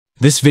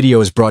This video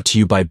is brought to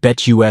you by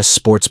BetUS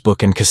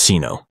Sportsbook and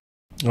Casino.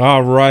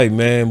 All right,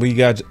 man. We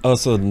got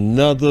us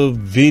another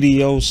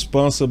video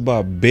sponsored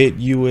by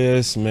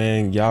BetUS,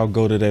 man. Y'all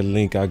go to that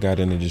link I got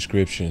in the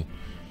description.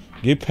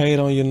 Get paid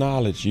on your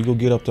knowledge. You go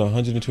get up to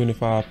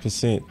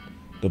 125%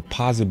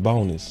 deposit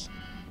bonus.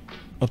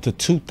 Up to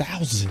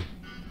 $2,000.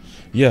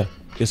 Yeah,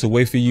 it's a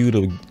way for you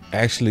to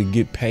actually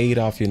get paid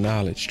off your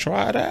knowledge.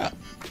 Try it out.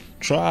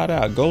 Try it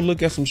out. Go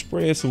look at some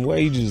spreads, some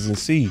wages, and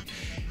see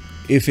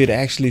if it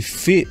actually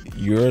fit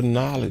your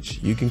knowledge.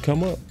 You can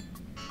come up.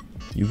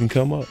 You can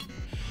come up.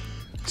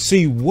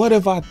 See, what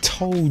if I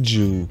told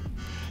you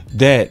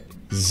that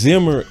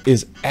Zimmer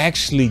is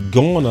actually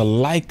going to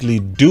likely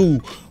do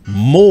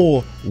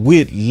more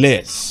with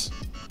less?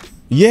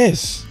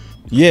 Yes,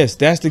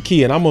 that's the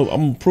key. And I'm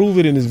gonna prove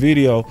it in this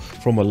video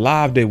from a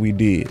live that we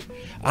did.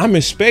 I'm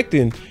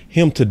expecting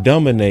him to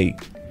dominate,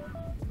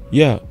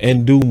 yeah,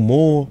 and do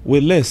more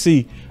with less.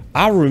 See,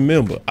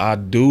 I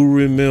do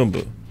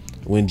remember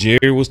when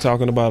Jerry was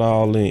talking about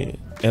all in,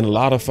 and a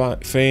lot of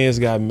fans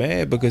got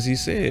mad because he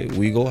said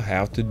we gonna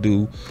have to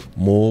do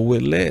more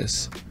with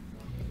less.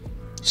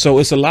 So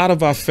it's a lot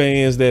of our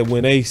fans that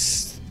when they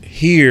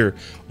hear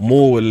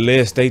more with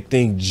less, they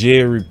think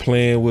Jerry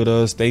playing with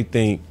us. They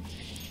think,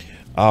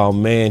 oh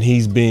man,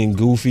 he's being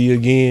goofy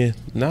again.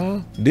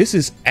 Nah, this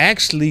is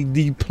actually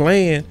the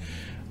plan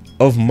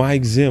of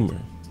Mike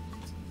Zimmer.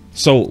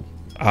 So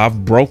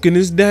I've broken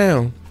this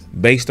down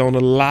based on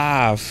the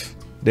live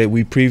that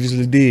we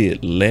previously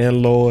did,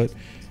 Landlord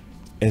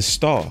and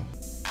Star.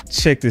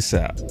 Check this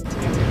out.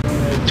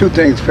 Two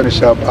things to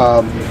finish up.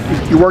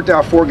 You worked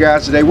out 4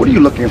 guys today. What are you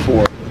looking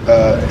for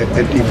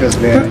at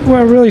defensive end?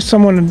 Well, really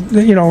someone,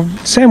 you know,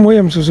 Sam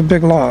Williams was a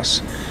big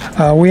loss.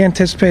 We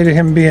anticipated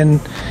him being,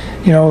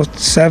 you know,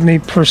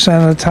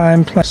 70% of the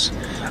time plus.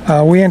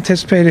 We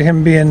anticipated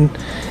him being,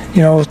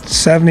 you know,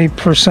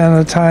 70%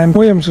 of the time.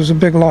 Williams was a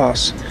big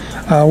loss.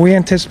 We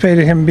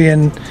anticipated him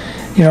being,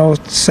 you know,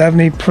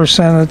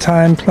 70% of the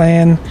time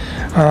playing.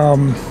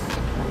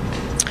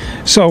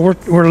 So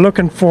we're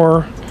looking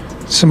for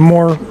some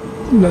more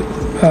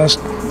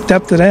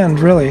depth at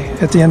end, really,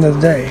 at the end of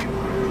the day.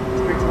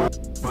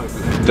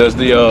 Does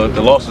the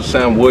loss of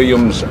Sam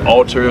Williams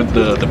alter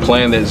the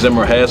plan that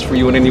Zimmer has for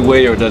you in any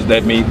way, or does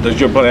that mean, does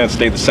your plan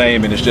stay the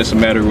same and it's just a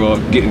matter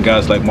of getting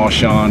guys like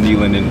Marshawn,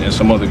 Nealon, and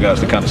some other guys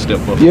to kind of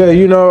step up? Yeah,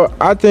 you know,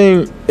 I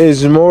think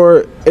it's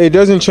more, it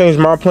doesn't change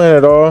my plan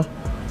at all,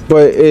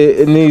 but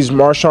it needs,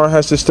 Marshawn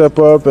has to step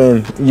up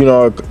and, you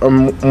know,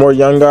 more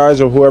young guys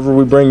or whoever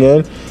we bring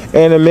in.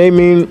 And it may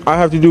mean I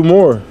have to do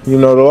more. You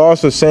know, the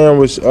loss of Sam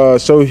was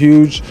so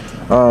huge.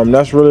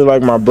 That's really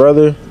like my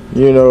brother,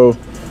 you know,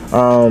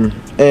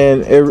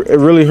 and it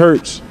really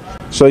hurts.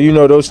 So, you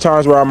know, those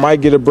times where I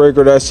might get a break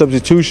or that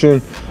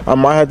substitution, I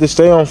might have to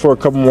stay on for a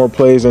couple more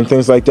plays and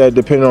things like that,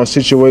 depending on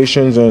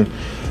situations and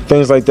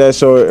things like that.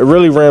 So it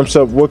really ramps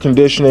up what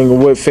conditioning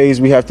and what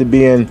phase we have to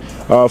be in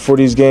for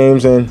these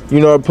games. And, you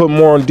know, it put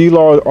more on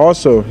D-Law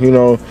also, you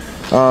know,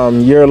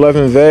 year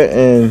 11 vet,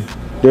 and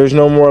there's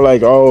no more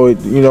like, oh,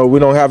 you know, we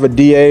don't have a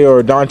DA or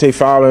a Dante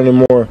Fowler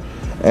anymore.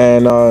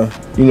 And,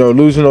 you know,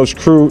 losing those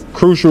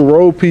crucial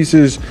role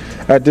pieces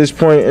at this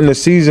point in the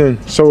season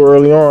so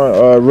early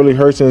on really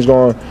hurts, and it's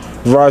going to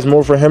rise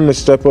more for him to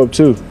step up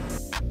too.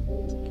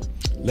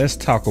 Let's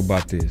talk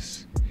about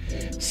this.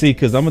 See,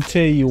 because I'm going to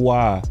tell you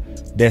why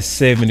that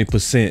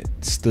 70%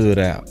 stood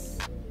out.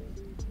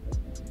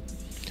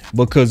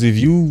 Because if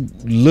you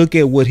look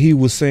at what he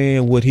was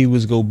saying, what he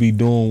was going to be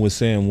doing with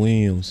Sam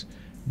Williams,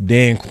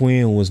 Dan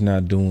Quinn was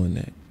not doing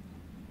that.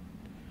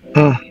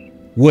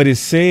 What it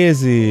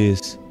says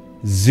is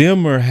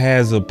Zimmer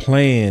has a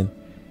plan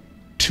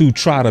to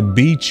try to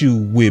beat you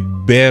with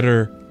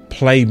better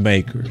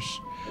playmakers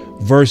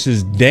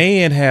versus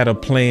Dan had a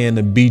plan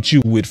to beat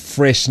you with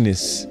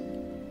freshness.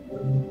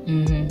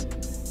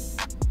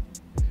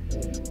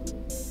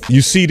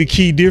 You see the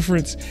key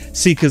difference?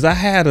 See, because I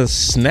had a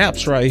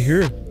snaps right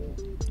here.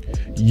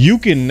 You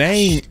can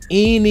name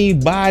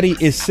anybody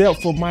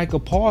except for Micah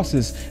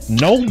Parsons.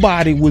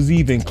 Nobody was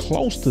even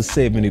close to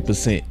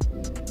 70%.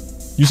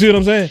 You see what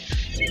I'm saying?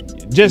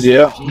 Just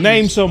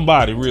name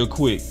somebody real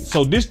quick.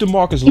 So this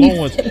DeMarcus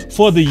Lawrence,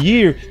 for the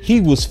year,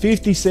 he was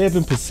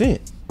 57%.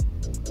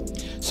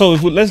 So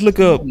if let's look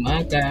up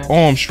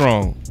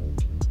Armstrong,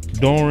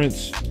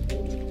 Dorrance,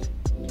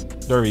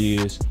 there he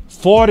is,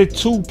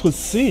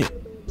 42%.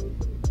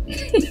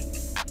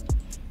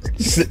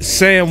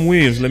 Sam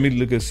Williams, let me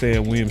look at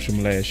Sam Williams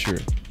from last year.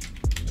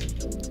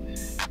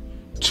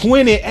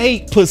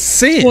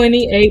 28%.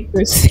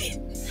 28%.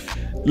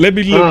 Let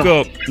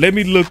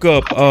me look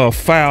up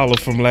Fowler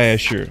from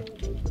last year.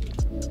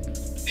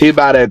 He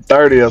about at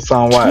 30 or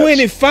something.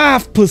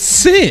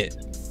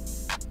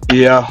 25%.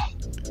 Yeah.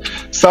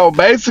 So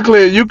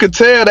basically, you could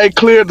tell they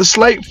cleared the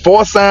slate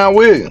for Sam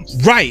Williams.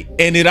 Right,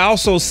 and it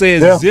also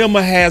says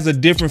Zimmer has a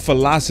different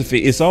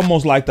philosophy. It's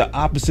almost like the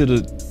opposite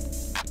of.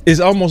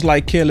 It's almost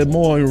like Kelly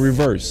Moore in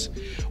reverse,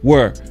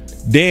 where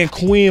Dan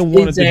Quinn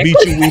wanted to beat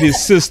you with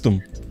his system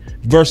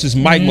versus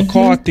Mike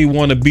McCarthy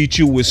want to beat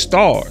you with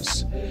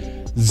stars.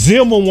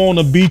 Zimmer want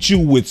to beat you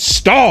with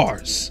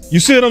stars. You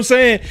see what I'm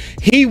saying?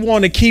 He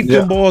want to keep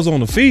them boys on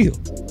the field.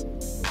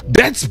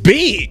 That's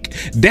big.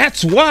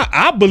 That's why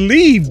I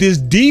believe this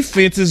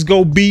defense is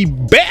gonna be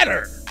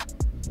better.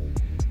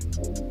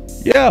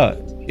 Yeah,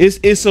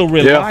 it's a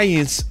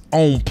reliance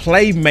on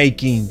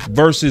playmaking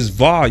versus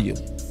volume.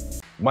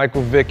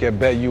 Michael Vick at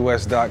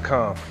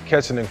BetUS.com.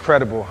 Catch an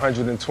incredible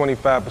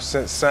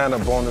 125%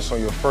 sign-up bonus on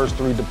your first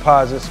 3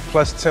 deposits,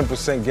 plus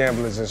 10%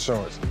 gambler's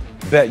insurance.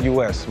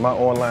 BetUS, my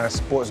online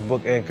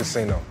sportsbook and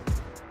casino.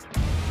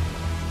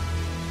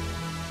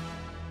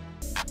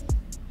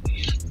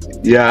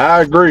 Yeah,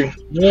 I agree.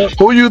 Yep.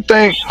 Who you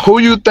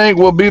think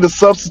will be the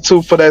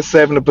substitute for that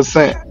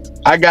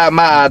 70%? I got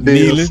my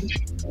ideas.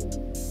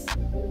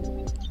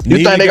 You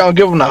think they're gonna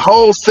give him the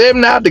whole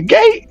 70 out the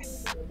gate?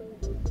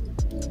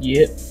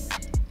 Yep.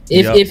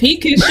 If he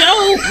can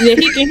show that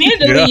he can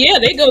handle it, yeah,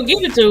 they gonna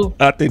give it to him.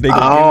 I think they.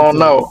 I don't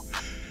know.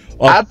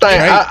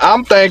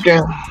 I'm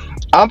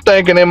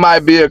thinking it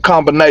might be a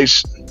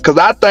combination, because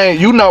I think,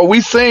 you know,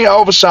 we seen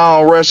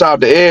Overshawn rush off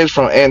the edge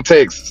from in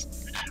Texas.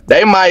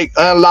 They might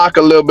unlock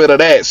a little bit of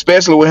that,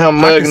 especially with him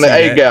mugging the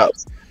A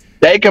gaps.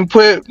 They can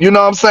put, you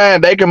know what I'm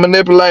saying, they can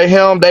manipulate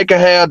him. They can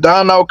have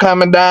Dono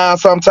coming down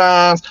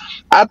sometimes.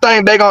 I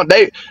think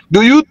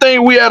do you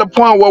think we at a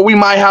point where we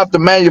might have to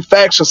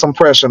manufacture some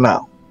pressure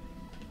now?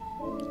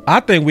 I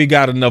think we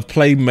got enough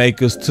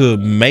playmakers to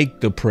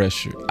make the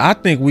pressure. I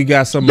think we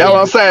got some. That's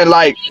what I'm saying.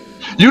 Like,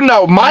 you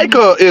know,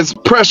 Micah is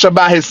pressure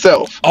by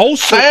himself.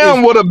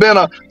 Sam would have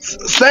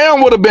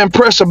been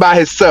pressure by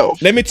himself.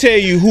 Let me tell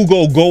you who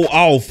go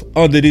off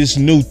under this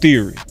new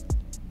theory.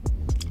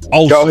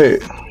 Osa. Go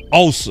ahead.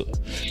 Osa.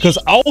 Because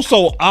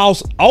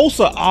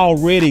Osa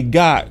already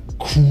got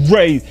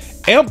crazy.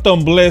 Amp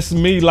done blessed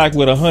me like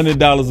with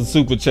 $100 in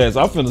super chats.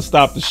 I'm finna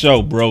stop the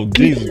show, bro.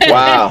 Jesus.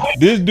 Wow.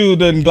 This dude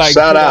doesn't like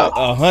shout out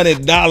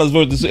 $100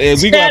 worth of,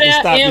 and we got to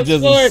stop in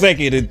just a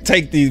second and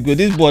take these. But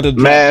this boy done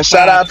man,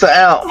 shout out to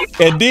Amp.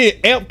 And then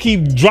Amp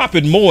keep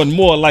dropping more and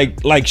more.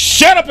 Like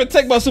shut up and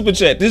take my super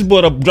chat. This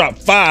boy done dropped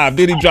 5,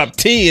 then he dropped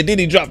 10, then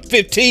he dropped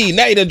 15.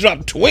 Now he done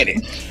dropped 20.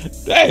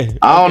 Dang.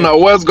 I don't know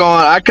what's going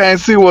on. I can't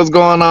see what's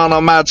going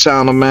on my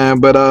channel, man.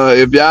 But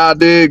if y'all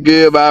did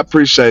give, I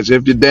appreciate you.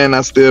 If you didn't,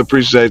 I still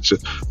appreciate you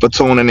for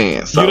tuning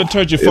in. So you done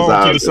turned your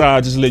phone to the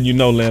side, just letting you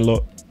know,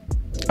 landlord.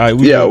 All right,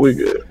 we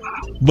good.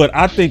 But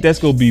I think that's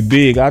gonna be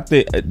big. I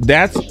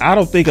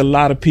don't think a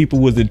lot of people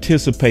was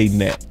anticipating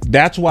that.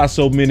 That's why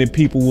so many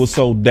people were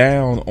so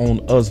down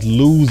on us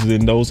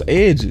losing those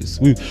edges.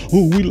 We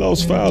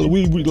lost Fowler,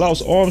 we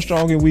lost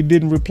Armstrong, and we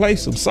didn't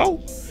replace him.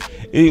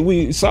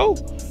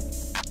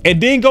 And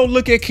then go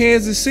look at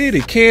Kansas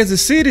City.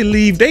 Kansas City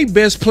leave their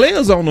best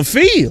players on the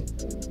field.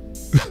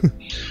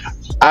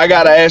 I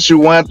gotta ask you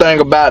one thing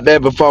about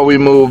that before we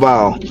move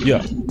on.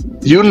 Yeah.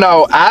 You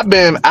know, I've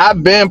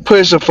been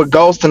pushing for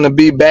Ghostin to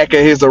be back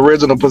at his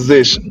original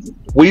position.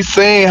 We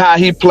seen how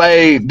he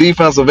played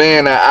defensive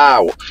end at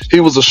Iowa.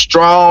 He was a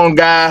strong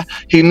guy.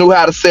 He knew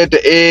how to set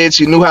the edge.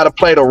 He knew how to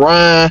play the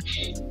run.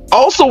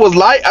 Also was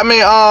like,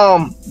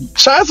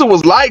 Chauncey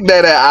was like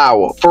that at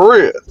Iowa, for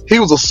real. He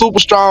was a super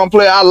strong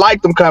player. I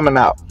liked him coming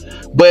out.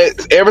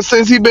 But ever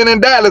since he been in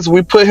Dallas,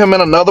 we put him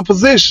in another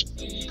position.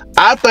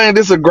 I think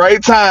this is a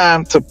great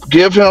time to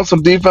give him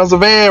some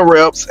defensive end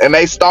reps, and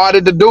they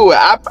started to do it.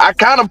 I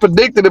kind of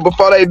predicted it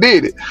before they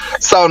did it.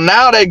 So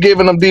now they're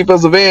giving him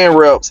defensive end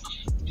reps.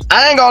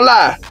 I ain't gonna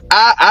lie.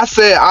 I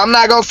said I'm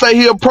not gonna say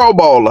he a Pro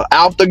Bowler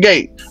out the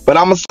gate, but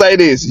I'm gonna say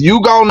this: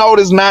 you gonna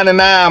notice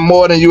 99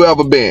 more than you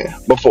ever been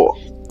before.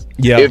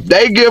 Yeah. If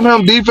they give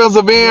him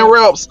defensive end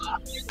reps,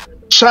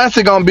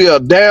 Chauncey gonna be a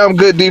damn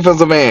good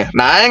defensive end.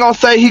 Now I ain't gonna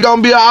say he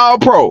gonna be an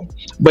All-Pro,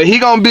 but he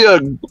gonna be a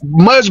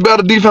much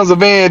better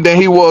defensive end than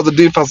he was a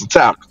defensive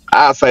tackle.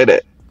 I'll say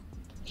that.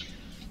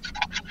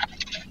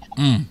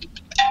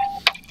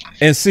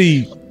 And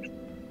see,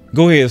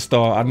 go ahead,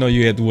 Star. I know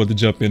you had to want to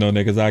jump in on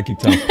that because I keep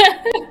talking.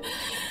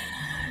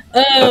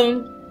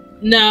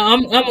 No,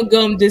 I'm gonna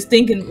go. Just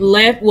thinking,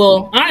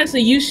 well,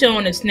 honestly, you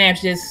showing the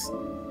snaps just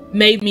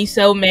made me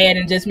so mad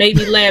and just made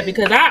me laugh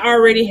because I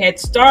already had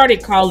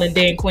started calling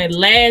Dan Quinn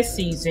last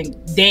season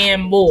Dan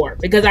Moore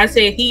because I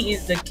said he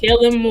is the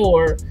Kellen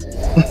Moore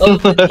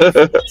of the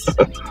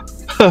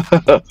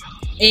defense.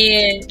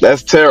 And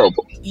that's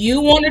terrible. You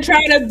want to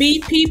try to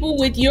beat people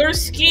with your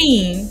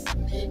scheme.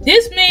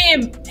 This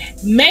man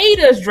made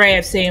us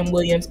draft Sam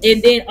Williams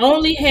and then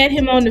only had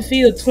him on the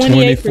field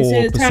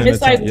 28% of the time.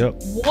 It's like,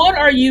 what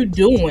are you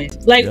doing?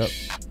 Like,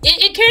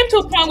 it came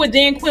to a point with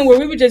Dan Quinn where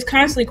we were just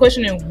constantly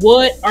questioning,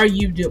 what are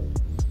you doing?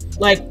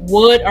 Like,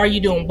 what are you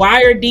doing?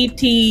 Why are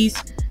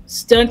DTs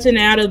stunting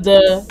out of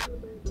the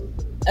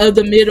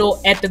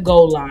middle at the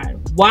goal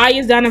line? Why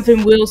is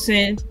Donovan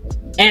Wilson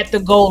at the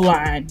goal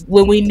line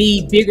when we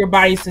need bigger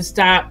bodies to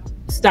stop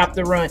stop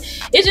the run.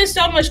 It's just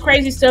so much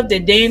crazy stuff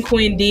that Dan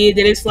Quinn did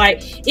that it's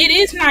like it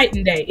is night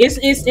and day.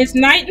 It's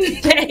night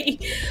and day.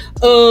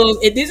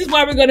 And this is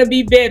why we're gonna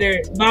be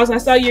better. Boss, I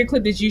saw your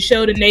clip that you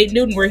showed of Nate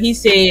Newton where he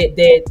said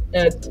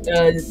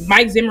that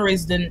Mike Zimmer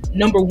is the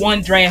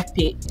 #1 draft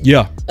pick.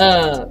 Yeah.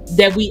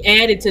 That we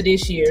added to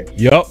this year.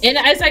 Yep. And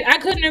it's like I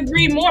couldn't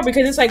agree more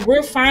because it's like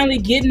we're finally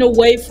getting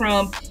away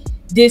from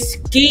this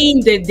scheme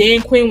that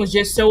Dan Quinn was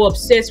just so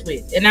obsessed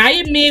with. And I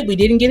admit we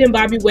didn't get him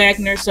Bobby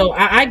Wagner, so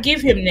I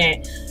give him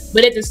that.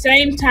 But at the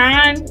same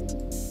time,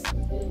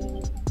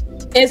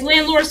 as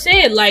Landlord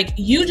said, like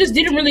you just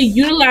didn't really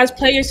utilize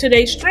players to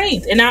their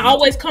strength. And I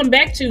always come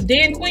back to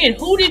Dan Quinn.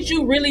 Who did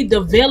you really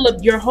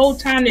develop your whole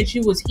time that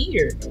you was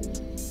here?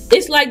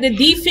 It's like the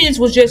defense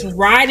was just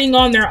riding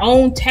on their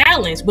own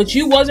talents, but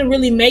you wasn't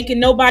really making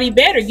nobody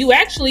better. You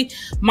actually,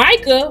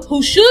 Micah,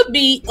 who should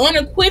be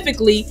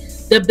unequivocally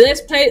the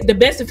best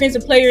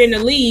defensive player in the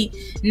league,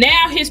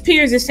 now his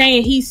peers are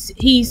saying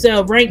he's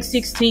ranked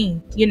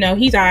 16. You know,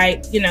 he's all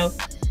right. You know,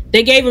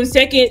 they gave him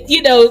second year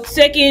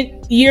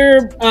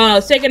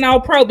second all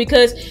pro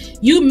because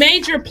you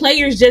made your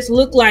players just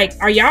look like,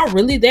 are y'all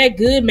really that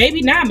good?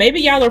 Maybe not.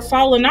 Maybe y'all are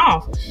falling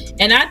off.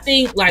 And I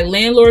think, like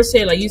Landlord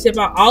said, like you said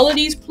about all of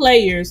these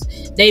players,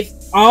 they've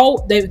all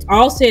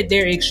said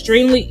they're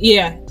extremely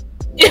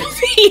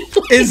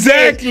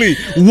Exactly.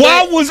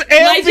 Why was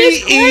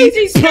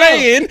LVE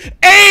playing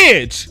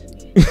edge?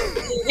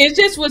 It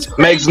just was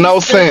crazy. Makes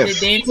no sense.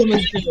 That Dan Quinn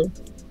was doing.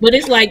 But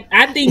it's like,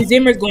 I think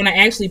Zimmer's going to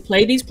actually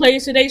play these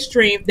players to their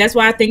strength. That's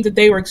why I think that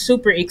they were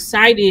super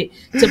excited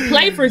to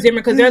play for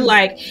Zimmer because they're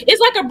like, it's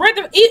like a breath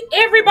of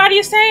everybody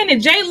is saying it.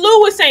 Jay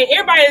Lou was saying,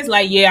 everybody is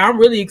like, yeah, I'm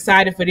really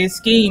excited for this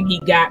scheme he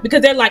got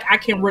because they're like, I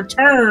can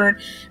return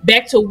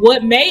back to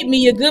what made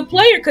me a good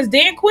player because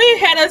Dan Quinn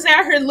had us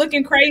out here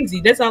looking crazy.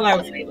 That's all I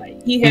would say.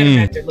 Like, he had us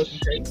out there looking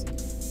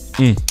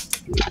crazy.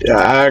 Yeah,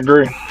 I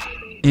agree.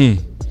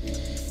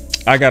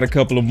 I got a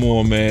couple of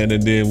more, man,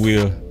 and then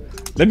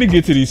let me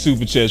get to these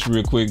super chats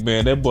real quick,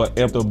 man. That boy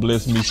Epta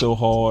blessed me so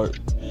hard.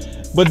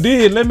 But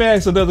then let me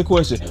ask another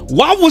question.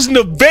 Why was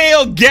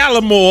Neville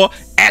Gallimore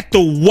at the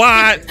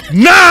wide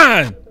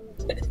 9?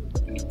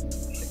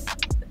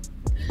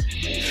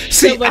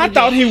 See, I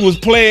thought he was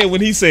playing when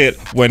he said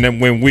when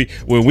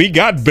we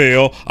got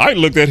Bell, I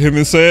looked at him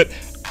and said,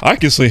 I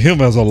can see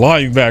him as a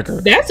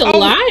linebacker. That's a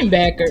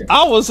linebacker.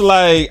 I was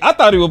like, I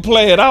thought he was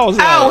playing. I was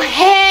like, oh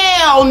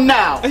hell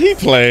no. He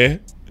playing.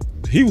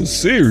 He was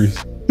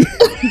serious.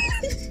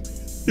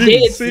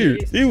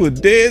 He was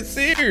dead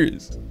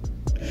serious.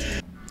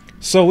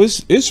 So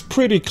it's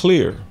pretty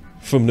clear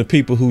from the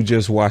people who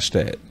just watched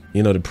that,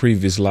 you know, the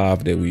previous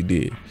live that we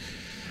did.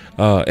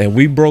 And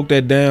we broke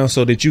that down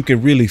so that you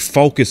can really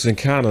focus and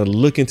kind of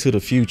look into the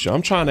future.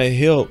 I'm trying to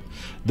help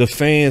the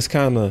fans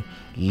kind of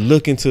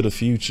look into the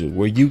future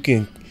where you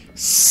can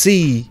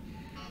see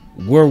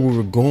where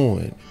we're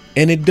going.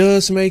 And it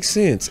does make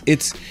sense.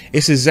 It's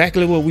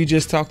exactly what we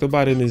just talked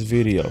about in this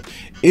video.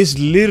 It's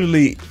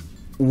literally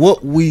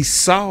what we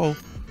saw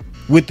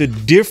with the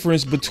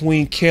difference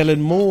between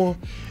Kellen Moore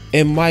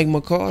and Mike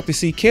McCarthy.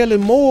 See,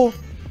 Kellen Moore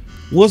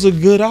was a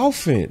good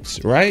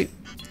offense, right?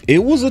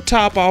 It was a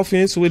top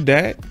offense with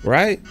that,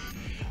 right?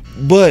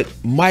 But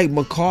Mike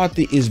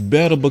McCarthy is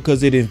better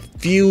because it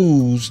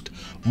infused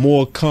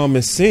more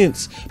common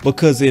sense,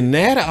 because in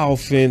that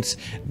offense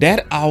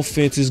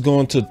is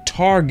going to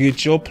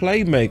target your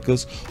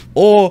playmakers,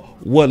 or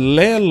what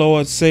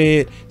Landlord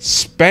said,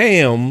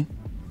 spam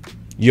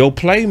your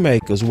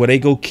playmakers where they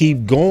go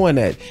keep going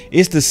at.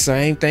 It's the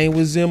same thing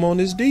with Zim on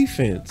his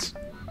defense.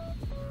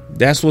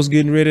 That's what's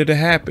getting ready to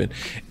happen.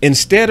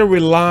 Instead of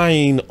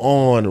relying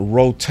on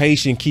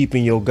rotation,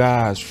 keeping your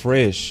guys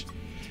fresh,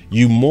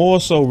 you more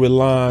so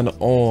relying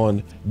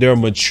on their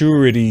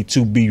maturity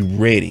to be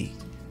ready.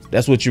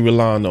 That's what you're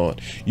relying on.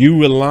 You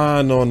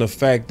relying on the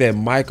fact that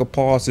Micah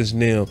Parsons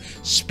now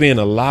spent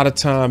a lot of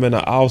time in the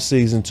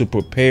offseason to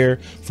prepare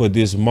for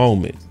this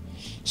moment.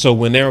 So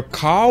when they're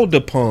called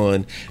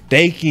upon,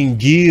 they can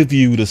give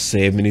you the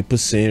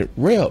 70%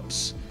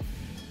 reps.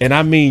 And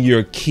I mean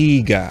your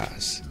key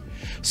guys.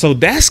 So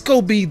that's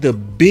going to be the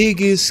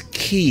biggest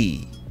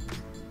key.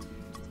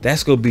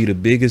 That's going to be the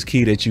biggest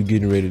key that you're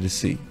getting ready to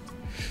see.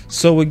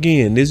 So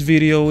again, this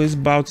video is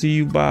brought to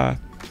you by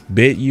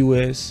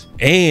BetUS.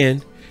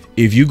 And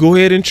if you go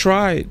ahead and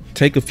try it,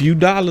 take a few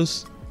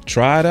dollars,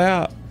 try it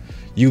out,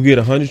 you get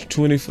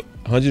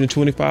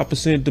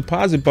 125%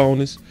 deposit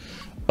bonus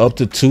up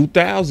to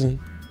 $2,000.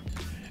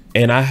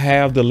 And I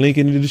have the link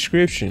in the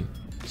description.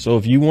 So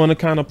if you want to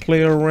kind of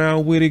play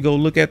around with it, go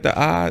look at the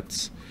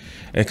odds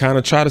and kind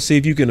of try to see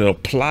if you can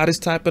apply this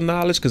type of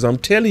knowledge. Because I'm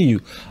telling you,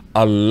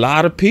 a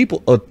lot of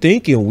people are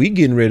thinking we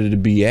getting ready to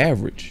be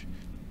average.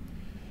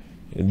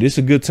 And this is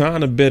a good time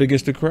to bet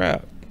against the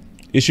crowd.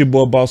 It's your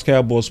boy, Boss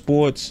Cowboy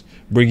Sports,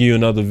 bringing you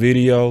another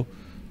video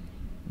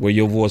where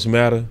your voice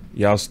matter.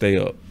 Y'all stay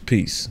up.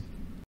 Peace.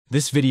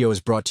 This video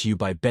is brought to you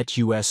by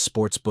BetUS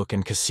Sportsbook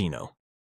and Casino.